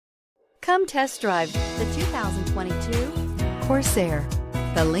Come test drive the 2022 Corsair.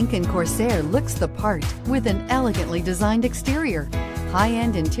 The Lincoln Corsair looks the part with an elegantly designed exterior.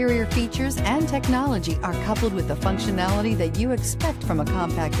 High-end interior features and technology are coupled with the functionality that you expect from a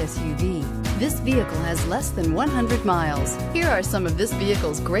compact SUV. This vehicle has less than 100 miles. Here are some of this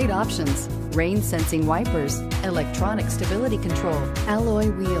vehicle's great options: rain-sensing wipers, electronic stability control, alloy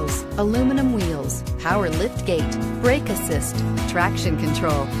wheels, aluminum wheels, power liftgate, brake assist, traction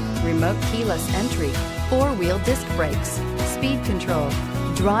control, remote keyless entry, four-wheel disc brakes, speed control.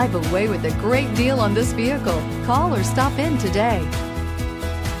 Drive away with a great deal on this vehicle. Call or stop in today.